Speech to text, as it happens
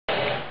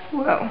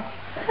Whoa.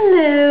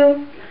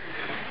 Hello.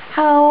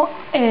 How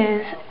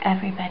is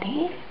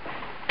everybody?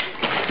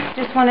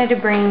 Just wanted to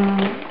bring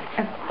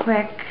a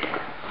quick...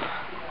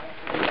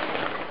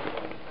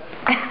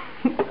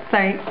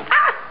 Sorry.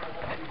 Ah!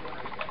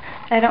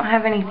 I don't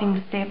have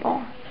anything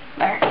stable.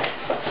 There.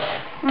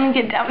 Let me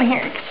get down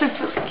here because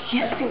you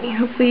can't see me.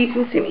 Hopefully you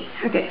can see me.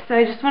 Okay, so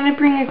I just wanted to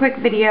bring a quick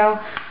video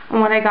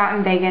on what I got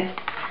in Vegas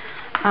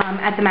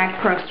at the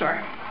Mac Pro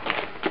store.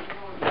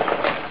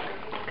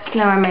 Because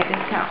now I'm at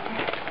discount.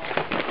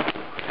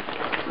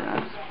 So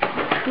that's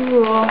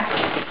cool.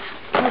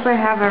 Hope I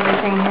have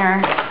everything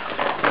here.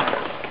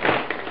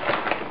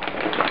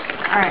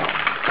 Alright,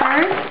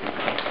 first,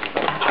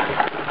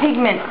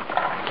 pigments.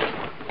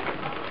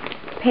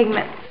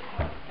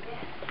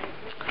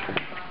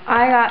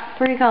 I got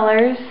 3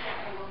 colors.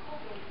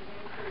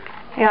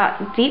 I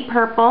got deep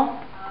purple,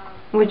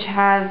 which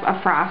has a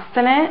frost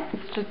in it.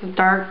 It's just a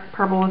dark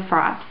purple with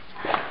frost.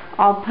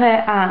 I'll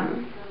put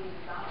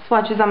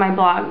swatches on my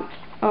blog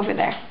over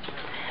there.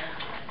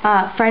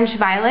 French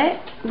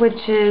violet,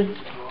 which is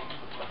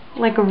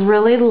like a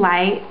really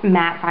light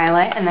matte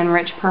violet, and then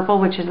rich purple,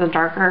 which is a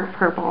darker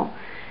purple,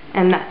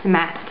 and that's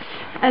matte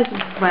as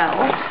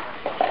well.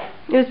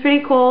 It was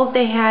pretty cool.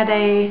 They had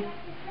a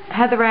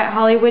Heather at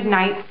Hollywood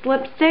Nights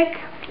lipstick.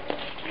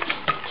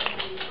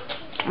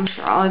 I'm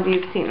sure all of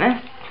you have seen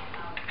this.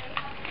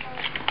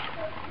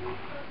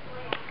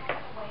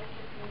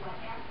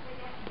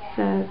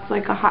 So it's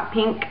like a hot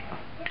pink.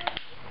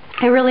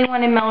 I really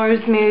wanted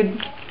Melrose Mood.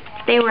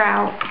 They were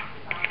out.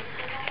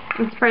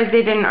 I'm surprised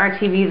they didn't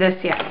RTV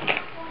this yet.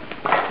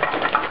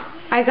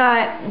 I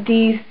got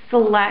the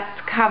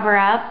Select Cover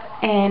Up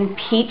and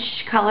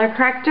Peach Color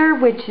Corrector,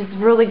 which is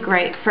really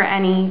great for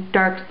any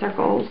dark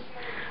circles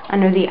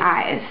under the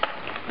eyes.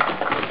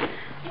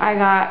 I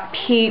got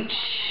Peach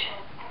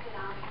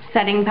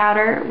Setting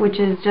Powder, which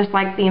is just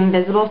like the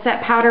Invisible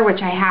Set Powder,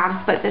 which I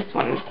have, but this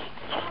one's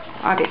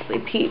obviously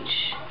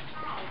peach.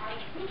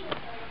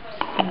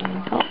 So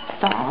got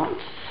that.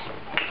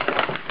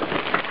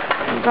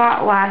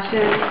 Got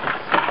lashes.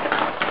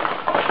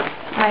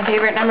 My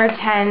favorite number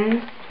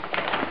 10s.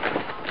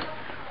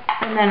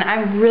 And then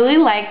I really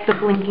like the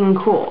Blinking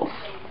Cools.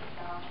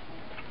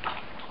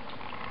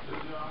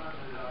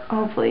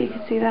 Hopefully you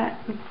can see that.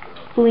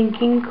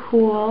 Blinking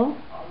Cool.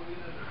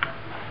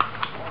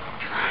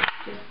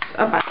 Just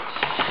a bunch.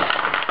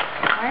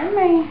 Why are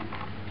my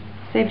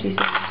safety scissors?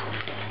 I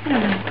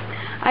don't know.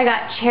 I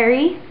got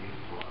Cherry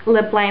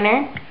lip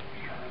liner.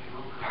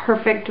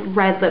 Perfect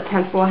red lip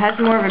pencil. It has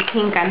more of a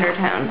pink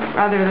undertone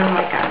rather than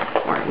like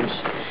a orange.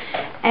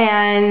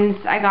 And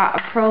I got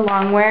a Pro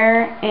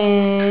Longwear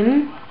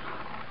in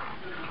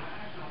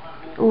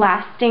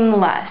Lasting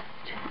Lust.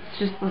 It's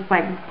just this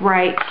like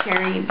bright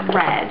cherry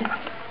red.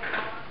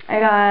 I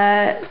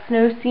got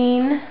Snow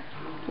Scene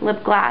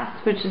lip gloss,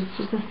 which is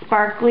just a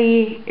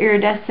sparkly,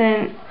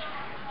 iridescent,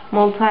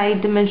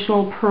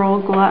 multi-dimensional pearl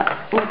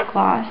lip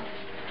gloss.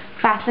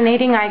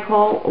 Fascinating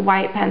Icol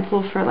white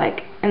pencil for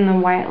like in the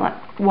white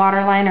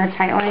waterline or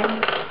tight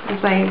line,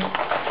 as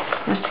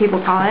most people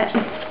call it.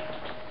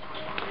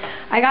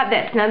 I got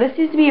this. Now this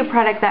used to be a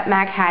product that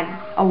MAC had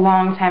a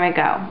long time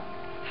ago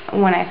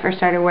when I first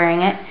started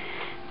wearing it.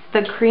 It's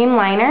the cream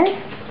liner,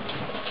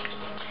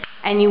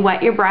 and you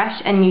wet your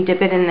brush and you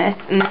dip it in this.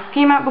 And this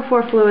came out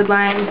before Fluid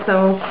Line,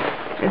 so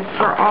it's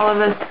for all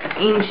of us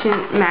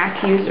ancient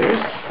MAC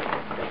users.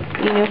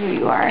 You know who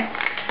you are.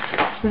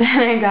 Then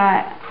I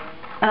got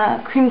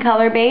cream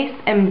color base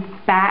and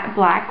Bat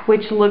Black,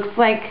 which looks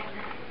like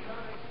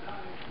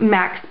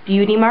MAC's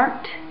Beauty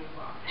Marked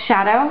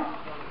shadow,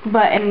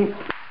 but in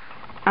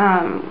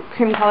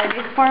cream color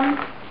base form.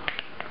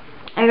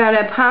 I got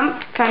a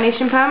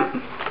foundation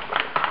pump.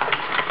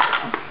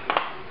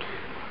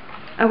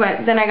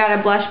 Okay, then I got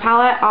a blush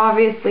palette.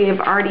 Obviously,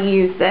 I've already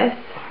used this.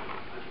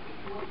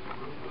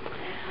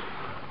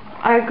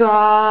 I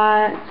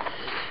got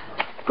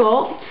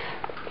Sculpt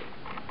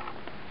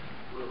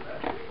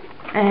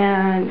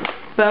and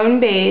Bone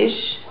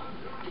Beige,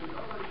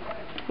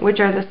 which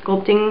are the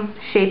sculpting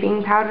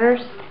shaping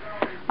powders.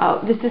 Oh,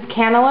 this is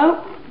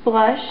Cantaloupe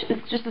blush.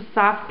 It's just a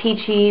soft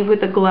peachy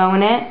with a glow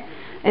in it.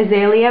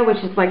 Azalea, which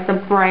is like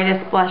the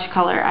brightest blush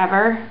color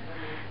ever,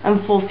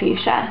 and Full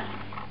Fuchsia.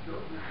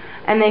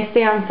 And they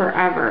stay on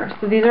forever.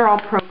 So these are all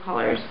Pro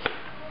colors.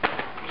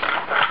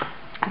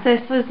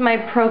 This was my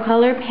Pro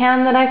Color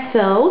pan that I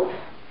filled.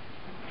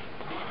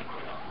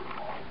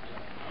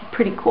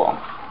 Pretty cool.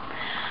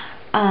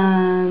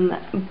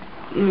 Let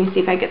me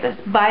see if I get this.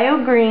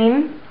 Bio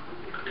Green,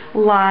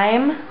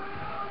 Lime,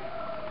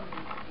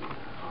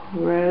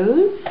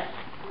 Rose.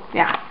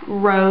 Yeah,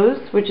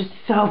 Rose, which is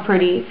so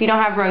pretty. If you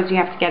don't have Rose, you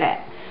have to get it.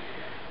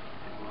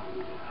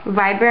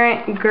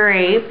 Vibrant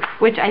Grape,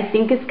 which I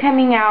think is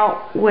coming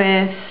out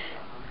with,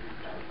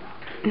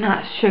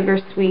 not Sugar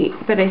Sweet,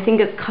 but I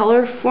think it's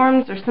Color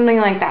Forms or something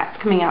like that.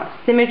 It's coming out.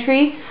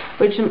 Symmetry,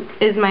 which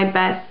is my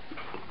best,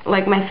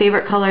 like my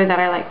favorite color that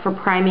I like for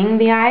priming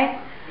the eye.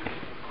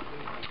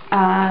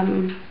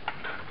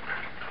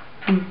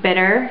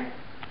 Bitter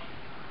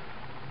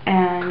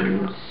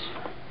and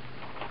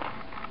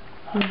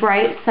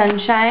Bright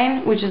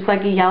Sunshine, which is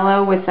like a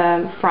yellow with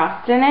a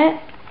frost in it.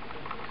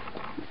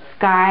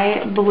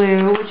 Sky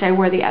Blue, which I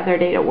wore the other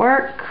day to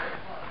work.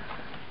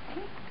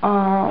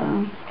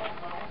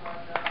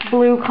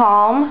 Blue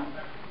Calm,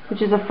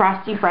 which is a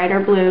frosty, brighter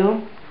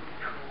blue.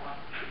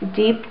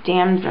 Deep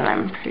Damson,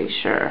 I'm pretty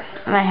sure.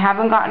 And I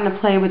haven't gotten to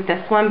play with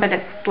this one, but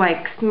it's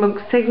like Smoke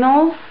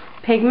Signals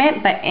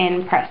pigment, but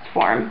in pressed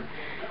form.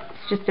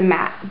 It's just a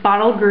matte.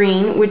 Bottle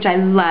Green, which I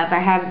love. I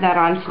have that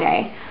on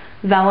today.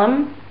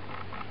 Vellum.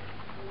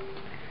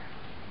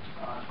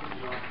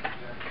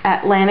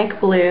 Atlantic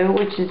Blue,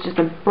 which is just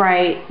a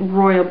bright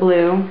royal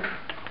blue.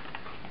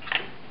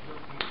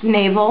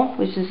 Naval,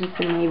 which is just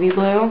a navy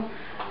blue.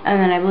 And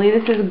then I believe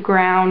this is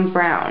Ground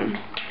Brown.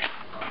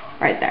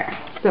 Right there.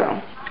 So.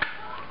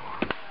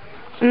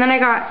 And then I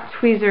got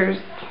tweezers.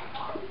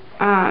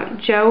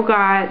 Joe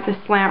got the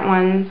slant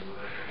ones.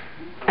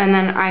 And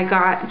then I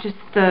got just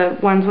the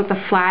ones with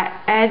the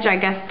flat edge. I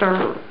guess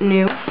they're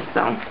new.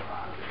 So,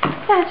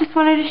 yeah, just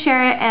wanted to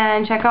share it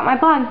and check out my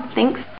blog. Thanks.